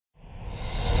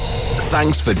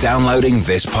Thanks for downloading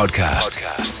this podcast.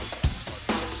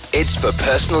 It's for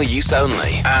personal use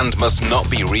only and must not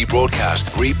be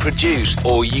rebroadcast, reproduced,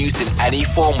 or used in any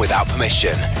form without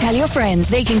permission. Tell your friends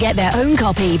they can get their own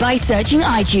copy by searching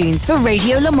iTunes for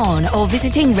Radio Le Mans or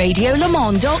visiting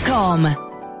radiolemans.com.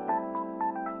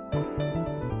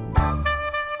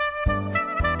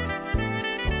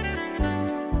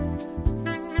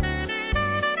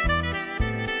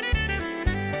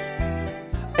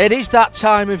 It is that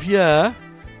time of year,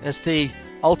 as the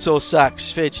alto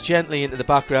sax fades gently into the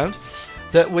background,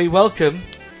 that we welcome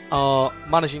our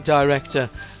Managing Director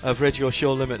of Radio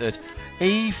Show Limited,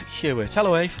 Eve Hewitt.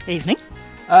 Hello, Eve. Evening.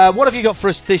 What have you got for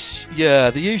us this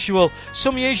year?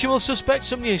 Some usual suspects,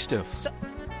 some new stuff?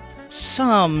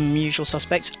 Some usual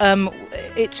suspects.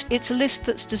 It's a list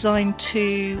that's designed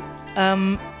to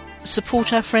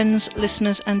support our friends,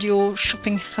 listeners, and your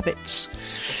shopping habits.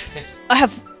 I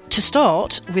have to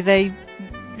start with a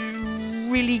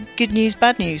really good news,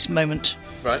 bad news moment.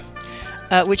 Right.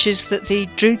 Which is that the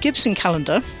Drew Gibson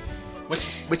calendar,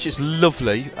 which is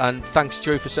lovely, and thanks,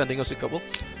 Drew, for sending us a couple,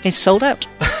 is sold out.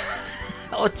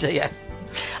 Oh dear.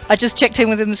 I just checked in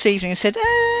with him this evening and said,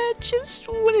 just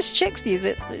wanted to check with you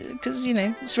that, because, you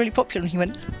know, it's really popular. And he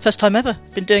went, first time ever,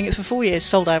 been doing it for 4 years,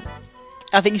 sold out.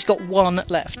 I think he's got one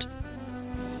left.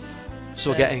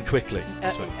 So get in quickly.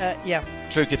 Yeah.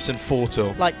 Drew Gibson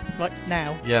photo. Like right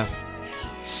now. Yeah.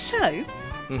 So,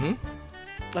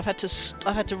 I've had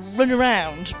to run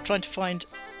around trying to find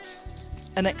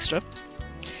an extra. So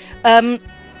I'm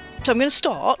going to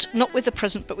start not with the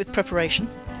present but with preparation.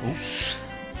 Ooh.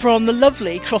 From the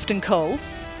lovely Croft & Cole.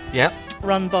 Yeah.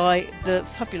 Run by the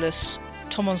fabulous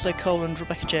Tom Onslow Cole and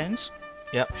Rebecca Jones.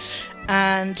 Yeah.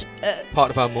 And part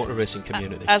of our motor racing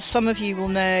community. As some of you will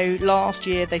know, last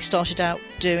year they started out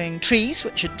doing trees,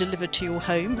 which are delivered to your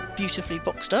home, beautifully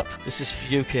boxed up. This is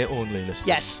for UK only listeners.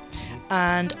 Yes.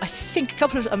 And I think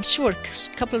I'm sure a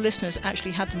couple of listeners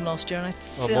actually had them last year, and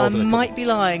I might be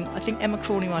lying. I think Emma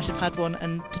Crawley might have had one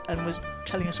and was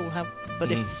telling us all how.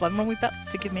 But if I'm wrong with that,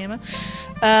 forgive me, Emma.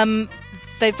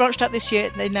 They've branched out this year.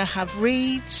 They now have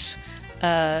wreaths,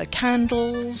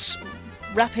 candles,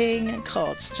 wrapping and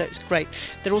cards, so it's great.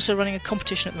 They're also running a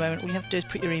competition at the moment. All you have to do is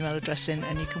put your email address in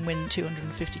and you can win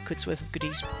 250 quid's worth of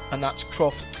goodies. And that's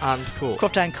Croft and Cole.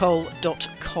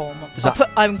 croftandcole.com.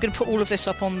 I'm going to put all of this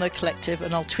up on the collective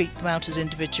and I'll tweet them out as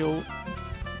individual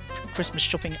Christmas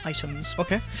shopping items.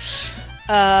 Okay.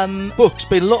 Books,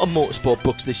 been a lot of motorsport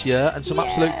books this year and some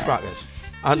absolute crackers.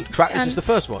 And Crackers is the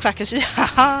first one. Crackers is,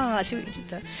 haha, I see what you did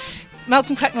there.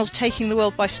 Malcolm Cracknell's Taking the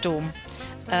World by Storm.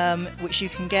 Which you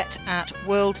can get at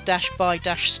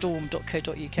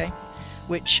world-by-storm.co.uk,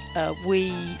 which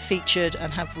we featured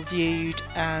and have reviewed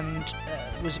and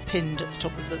was pinned at the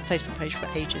top of the Facebook page for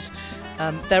ages.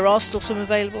 There are still some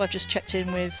available. I've just checked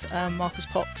in with Marcus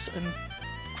Pox and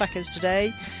Crackers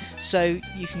today, so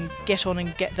you can get on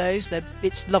and get those.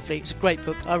 It's lovely. It's a great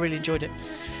book. I really enjoyed it.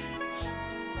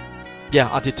 Yeah,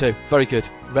 I did too. Very good.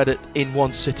 Read it in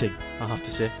one sitting, I have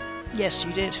to say. Yes,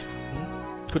 you did.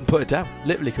 Couldn't put it down.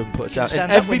 Literally couldn't put it down. And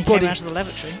everybody when you came out of the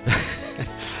lavatory.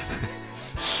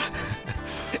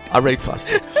 I read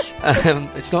faster.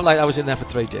 It's not like I was in there for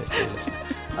 3 days.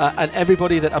 And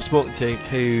everybody that I've spoken to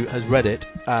who has read it,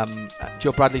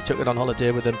 Joe Bradley took it on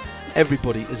holiday with him.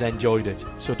 Everybody has enjoyed it.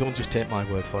 So don't just take my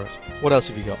word for it. What else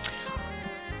have you got?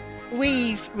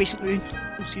 We've recently...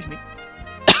 excuse me.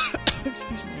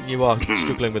 Excuse me. You are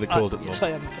struggling with a cold at the moment. Yes,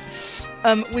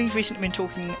 I am. We've recently been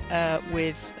talking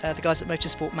with the guys at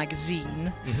Motorsport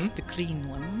Magazine, the clean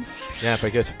one. Yeah,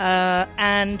 very good.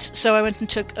 And so I went and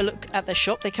took a look at their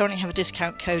shop. They currently have a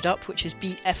discount code up, which is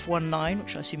BF19,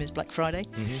 which I assume is Black Friday.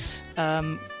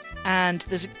 And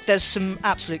there's some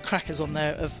absolute crackers on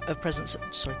there of presents.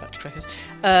 Sorry, back to crackers.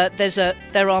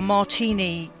 There are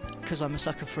martini, because I'm a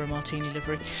sucker for a martini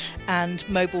livery, and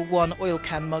Mobil One oil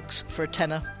can mugs for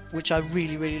 £10. Which I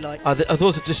really, really like. Are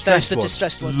those the distressed ones? The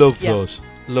distressed ones. Love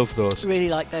those. Really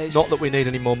like those. Not that we need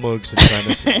any more mugs in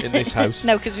fairness in this house.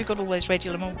 No, because we've got all those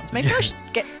Radio Le Mans ones. Maybe I should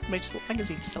get Motorsport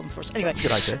Magazine to sell them for us. Anyway, that's a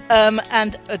good idea.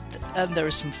 And there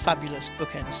are some fabulous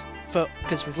bookends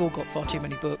because we've all got far too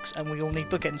many books, and we all need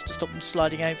bookends to stop them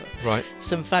sliding over. Right.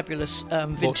 Some fabulous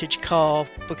vintage car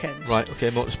bookends. Right. Okay.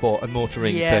 Motorsport and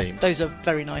motoring theme. Those are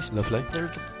very nice. Lovely. They're a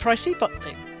little pricey, but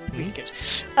they're really good.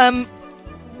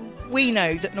 We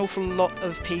know that an awful lot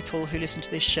of people who listen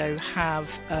to this show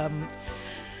have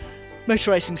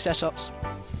motor racing setups.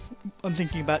 I'm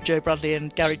thinking about Joe Bradley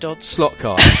and Gary Dodds. Slot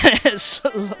car.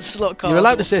 Slot cars. You're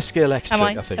allowed to say Scale X. Am I?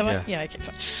 I think. Yeah, okay,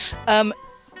 fine.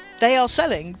 They are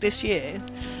selling this year,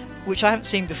 which I haven't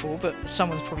seen before, but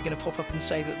someone's probably going to pop up and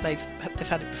say that they've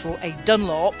had it before, a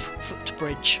Dunlop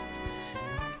footbridge.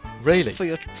 Really?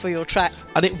 For your track.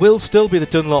 And it will still be the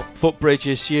Dunlop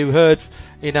footbridges. You heard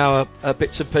in our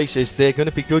bits and pieces, they're going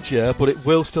to be Goodyear, but it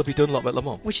will still be Dunlop at Le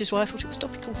Mans. Which is why I thought it was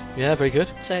topical. Yeah, very good.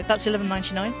 So that's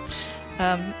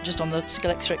 $11.99, just on the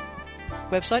Scalextric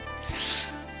website.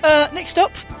 Next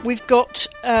up, we've got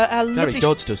our Gary lovely...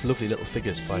 Dodds does lovely little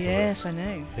figures, by the way. Yes, I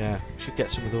know. Yeah, we should get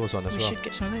some of those on as well. We should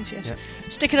get some of those, yes. Yeah.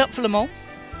 Stick It Up for Le Mans.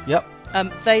 Yep.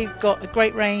 They've got a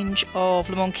great range of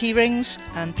Le Mans key rings,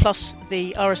 and plus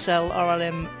the RSL,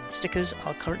 RLM stickers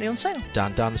are currently on sale.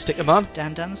 Dan the Sticker Man.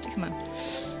 Dan the Sticker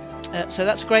Man. So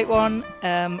that's a great one.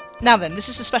 Now then, this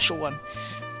is a special one.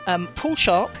 Paul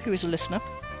Sharp, who is a listener,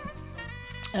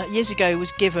 years ago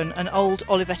was given an old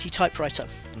Olivetti typewriter,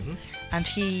 and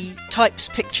he types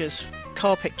pictures,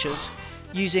 car pictures,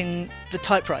 using the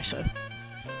typewriter,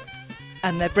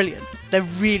 and they're brilliant. They're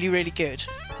really, really good.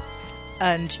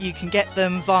 And you can get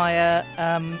them via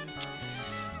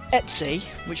Etsy,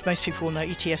 which most people will know,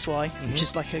 ETSY, which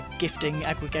is like a gifting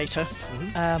aggregator.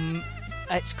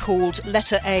 It's called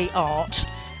Letter A Art,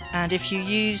 and if you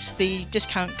use the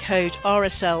discount code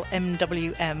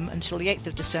RSLMWM until the 8th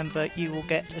of December, you will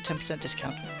get a 10%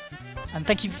 discount. And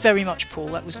thank you very much, Paul.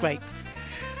 That was great.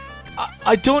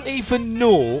 I don't even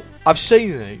know. I've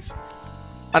seen these,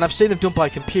 and I've seen them done by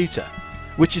computer,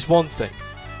 which is one thing.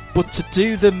 But to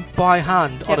do them by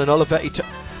hand on an Olivetti,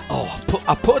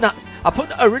 I put an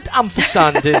errant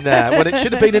ampersand in there when it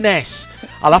should have been an S.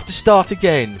 I'll have to start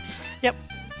again. Yep,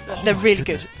 they're really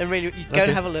good. They're really. You go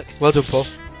and have a look. Well done, Paul.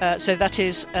 So that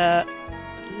is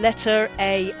Letter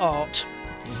A Art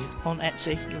on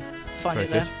Etsy. You'll find Very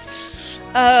it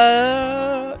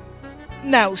there.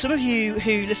 Now, some of you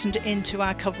who listened into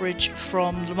our coverage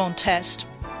from Le Mans Test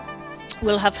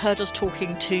will have heard us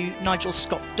talking to Nigel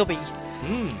Scott Dobby.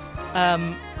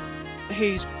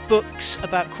 Whose books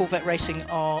about Corvette racing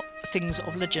are things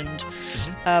of legend.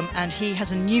 And he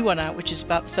has a new one out, which is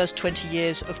about the first 20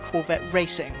 years of Corvette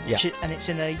racing. And it's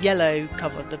in a yellow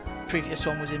cover. The previous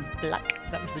one was in black.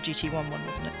 That was the GT1 one,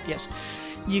 wasn't it? Yes.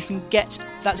 You can get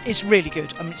that. It's really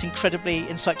good. I mean, it's incredibly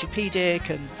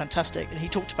encyclopedic and fantastic. And he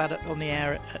talked about it on the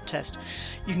air at Test.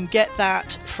 You can get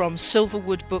that from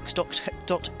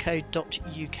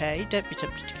silverwoodbooks.co.uk. Don't be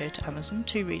tempted to go to Amazon.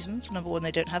 2 reasons. Number 1,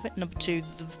 they don't have it. Number 2,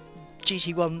 the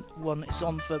GT1 one is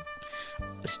on for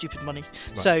the stupid money.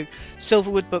 Right. So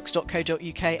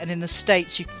silverwoodbooks.co.uk, and in the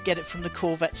States you can get it from the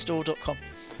CorvetteStore.com.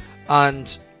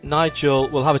 And Nigel,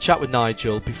 we'll have a chat with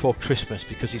Nigel before Christmas,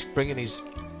 because he's bringing his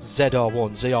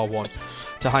ZR1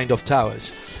 to Hindhaugh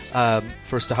Towers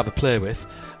for us to have a play with,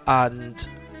 and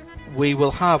we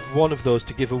will have one of those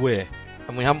to give away,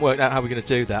 and we haven't worked out how we're going to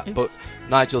do that, but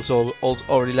Nigel's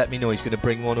already let me know he's going to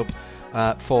bring one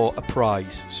up for a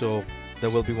prize, so there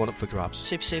will be one up for grabs.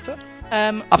 Super.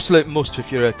 Absolute must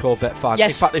if you're a Corvette fan.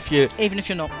 Yes. In fact, even if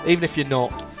you're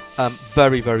not,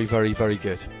 very, very, very, very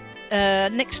good.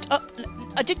 Next up,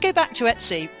 I did go back to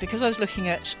Etsy because I was looking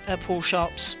at Paul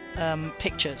Sharp's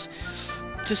pictures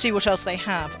to see what else they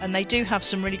have, and they do have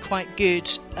some really quite good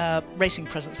racing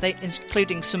presents,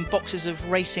 including some boxes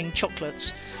of racing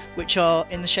chocolates, which are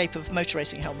in the shape of motor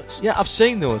racing helmets. Yeah, I've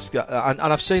seen those, and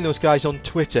I've seen those guys on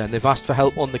Twitter, and they've asked for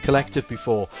help on the collective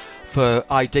before for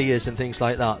ideas and things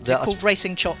like that. They're called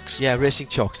Racing Chocks. Yeah, Racing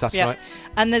Chocks, that's right.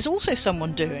 And there's also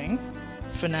someone doing,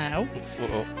 for now,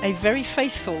 a very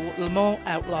faithful Le Mans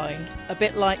outline, a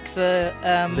bit like the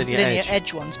linear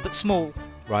edge ones, but small.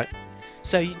 Right.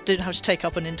 So you don't have to take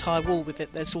up an entire wall with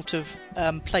it. They're sort of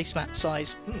placemat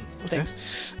size things.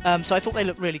 So I thought they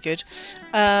looked really good.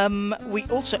 We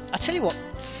also, I tell you what.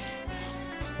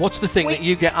 What's the thing that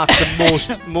you get asked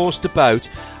the most about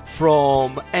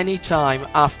from any time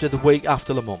after the week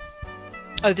after Le Mans?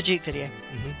 Oh, the Duke video.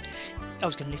 I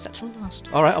was going to leave that till last.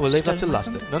 All right, I will leave that till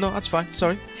last. No, that's fine.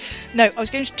 Sorry. No, I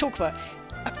was going to talk about.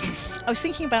 I was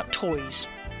thinking about toys.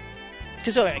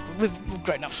 Because we've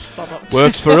grown up. Blah, blah.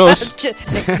 Works for us.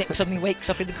 Nick suddenly wakes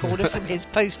up in the corner from his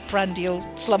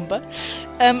post-prandial slumber.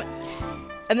 And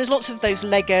there's lots of those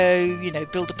Lego,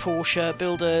 build a Porsche,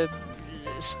 build a...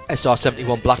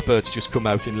 SR-71 Blackbirds just come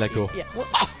out in Lego. Yeah,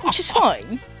 which is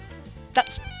fine.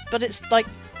 But it's like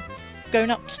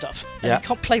grown-up stuff. And you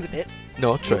can't play with it.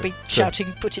 No, true. You'll be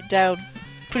shouting, put it down,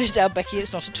 Becky,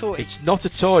 it's not a toy. It's not a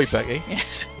toy, Becky.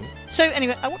 Yes. So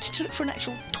anyway, I wanted to look for an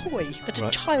actual toy that a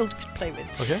child could play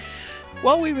with. Okay.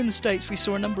 While we were in the States, we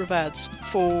saw a number of ads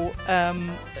for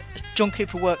John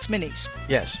Cooper Works minis.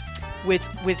 Yes.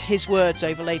 With his words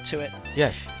overlaid to it.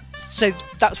 Yes. So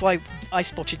that's why I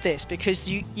spotted this,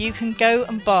 because you can go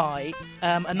and buy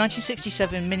a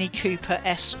 1967 Mini Cooper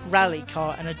S rally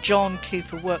car and a John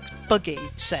Cooper Works buggy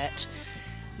set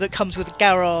that comes with a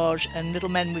garage and little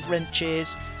men with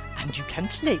wrenches and you can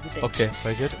play with it. Okay,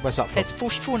 very good. Where's that from? It's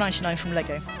 $44.99 from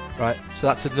Lego. Right, so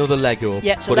that's another Lego.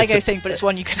 Yeah, it's a Lego thing, but it's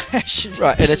one you can actually.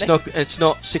 Right, and it's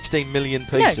not 16 million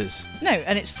pieces. No,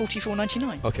 and it's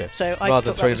 $44.99. Okay. So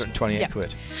rather than 328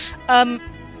 quid.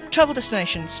 Travel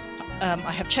destinations.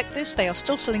 I have checked this. They are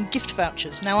still selling gift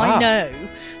vouchers. Now, I know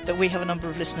that we have a number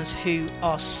of listeners who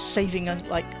are saving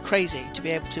like crazy to be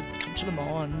able to come to Le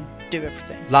Mans and do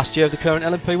everything. Last year of the current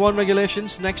LMP1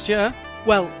 regulations, next year?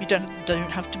 Well, you don't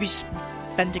have to be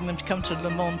spending them to come to Le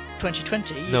Mans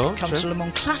 2020. You can come to Le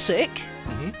Mans Classic.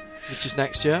 Mm-hmm. Which is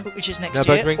next year. Which is next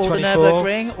year. Or 24, the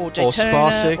Nürburgring, or Daytona. Or Spa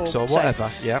 6, or whatever.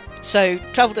 Yeah. So,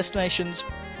 travel destinations,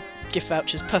 gift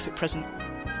vouchers, perfect present.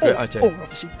 Great idea. Or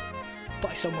obviously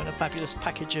buy someone a fabulous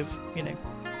package of,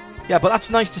 Yeah, but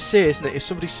that's nice to see, isn't it? If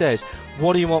somebody says,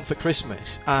 what do you want for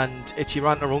Christmas? And it's your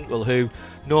aunt or uncle who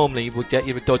normally would get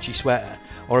you a dodgy sweater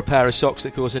or a pair of socks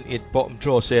that goes into your bottom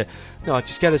drawer, say, no,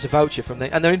 just get us a voucher from there.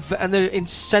 And they're in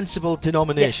sensible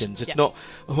denominations. Yes, it's not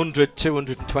 100,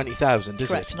 220,000, is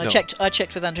correct. it? And no. I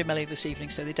checked with Andrew Melly this evening,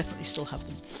 so they definitely still have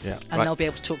them. Yeah, and they'll be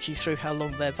able to talk you through how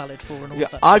long they're valid for and all that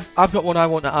stuff. I've got one I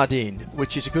want to add in,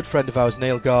 which is a good friend of ours,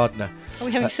 Neil Gardner. Are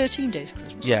we having 13 days of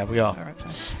Christmas? Yeah, we are. All right,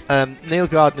 fine. Neil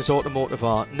Gardner's Automotive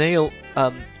Art. Neil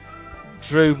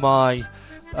drew my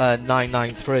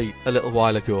 993 a little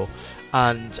while ago,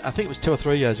 and I think it was 2 or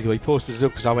 3 years ago. He posted it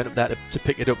up because I went up there to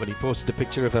pick it up, and he posted a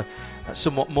picture of a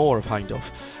somewhat more of Hindhaugh.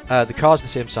 The car's the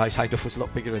same size. Hindhaugh was a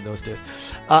lot bigger in those days.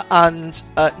 And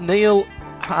Neil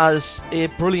has a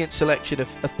brilliant selection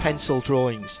of pencil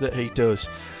drawings that he does,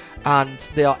 and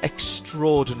they are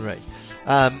extraordinary.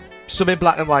 Some in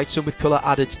black and white, some with colour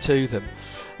added to them.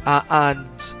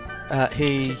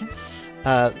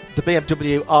 The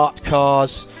BMW art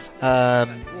cars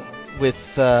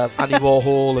with Andy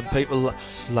Warhol and people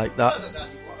like that.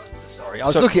 Sorry, I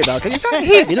was looking at that. You can't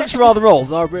hear me. It looks rather old.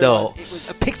 No. It was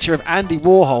a picture of Andy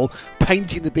Warhol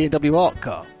painting the BMW art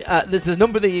car. There's a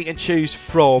number that you can choose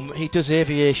from. He does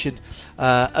aviation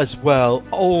as well,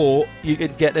 or you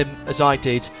can get him, as I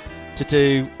did, to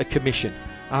do a commission.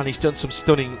 And he's done some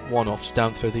stunning one-offs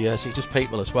down through the years. He does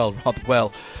people as well, rather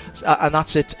well. And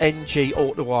that's at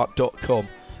ngautoart.com.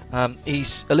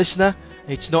 He's a listener.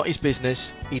 It's not his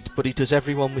business, but he does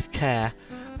everyone with care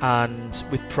and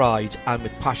with pride and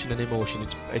with passion and emotion.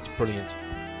 It's brilliant.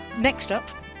 Next up,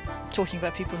 talking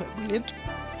about people who are brilliant,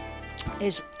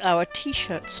 is our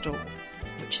T-shirt store,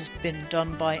 which has been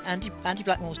done by Andy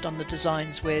Blackmore's done the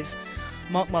designs with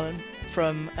Mark Mullen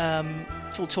from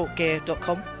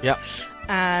fulltalkgear.com. Yeah.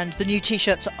 And the new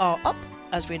T-shirts are up,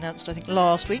 as we announced, I think,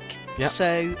 last week. Yeah.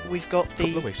 So we've got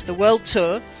the World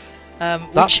Tour.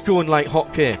 That's going like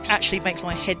hotcakes. Actually makes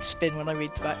my head spin when I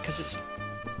read the back, because it's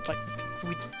like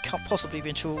we can't possibly be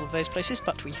into all of those places,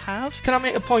 but we have. Can I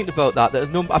make a point about that?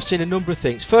 I've seen a number of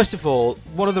things. First of all,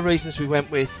 one of the reasons we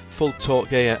went with Full Talk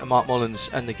Gear and Mark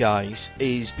Mullins and the guys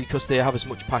is because they have as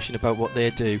much passion about what they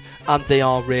do, and they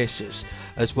are racers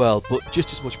as well, but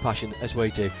just as much passion as we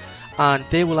do. And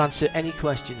they will answer any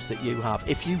questions that you have.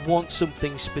 If you want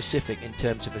something specific in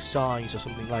terms of a size or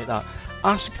something like that,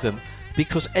 ask them,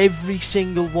 because every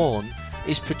single one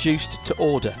is produced to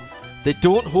order. They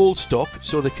don't hold stock,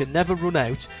 so they can never run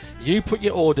out. You put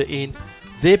your order in,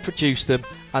 they produce them,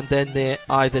 and then they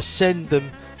either send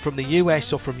them from the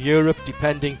US or from Europe,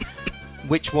 depending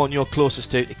which one you're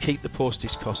closest to keep the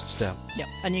postage costs down. Yeah,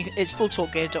 and it's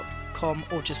fulltalkgear.com,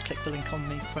 or just click the link on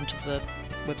the front of the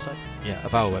website. Yeah,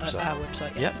 of our website. Our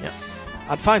website, yeah.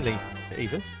 And finally,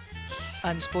 Eva,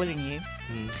 I'm spoiling you.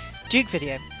 Duke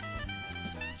Video.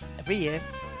 Every year,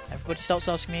 everybody starts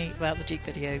asking me about the Duke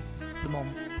Video Le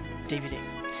Mans DVD.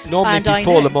 Normally and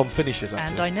before Le Mans finishes, actually.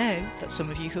 And I know that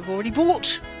some of you have already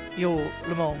bought your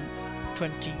Le Mans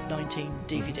 2019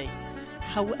 DVD.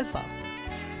 However,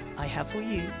 I have for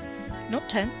you not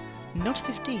 10, not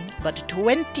 15, but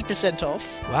 20%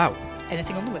 off. Wow.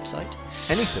 Anything on the website.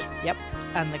 Anything? Yep.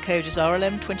 And the code is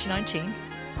RLM 2019.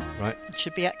 Right. It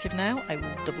should be active now. I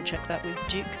will double check that with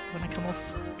Duke when I come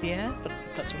off the air, but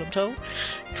that's what I'm told.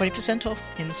 20%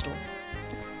 off in the store.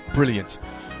 Brilliant.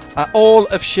 All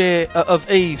of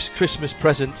Eve's Christmas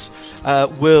presents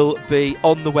will be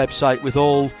on the website, with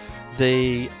all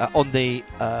the on the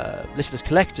Listeners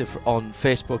Collective on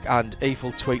Facebook, and Eve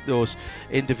will tweet those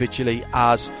individually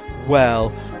as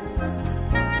well.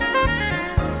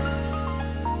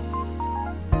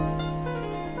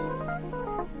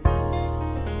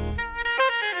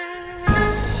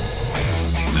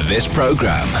 This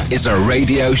program is a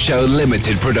Radio Show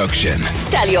Limited production.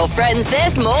 Tell your friends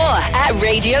there's more at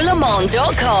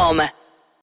radiolemans.com.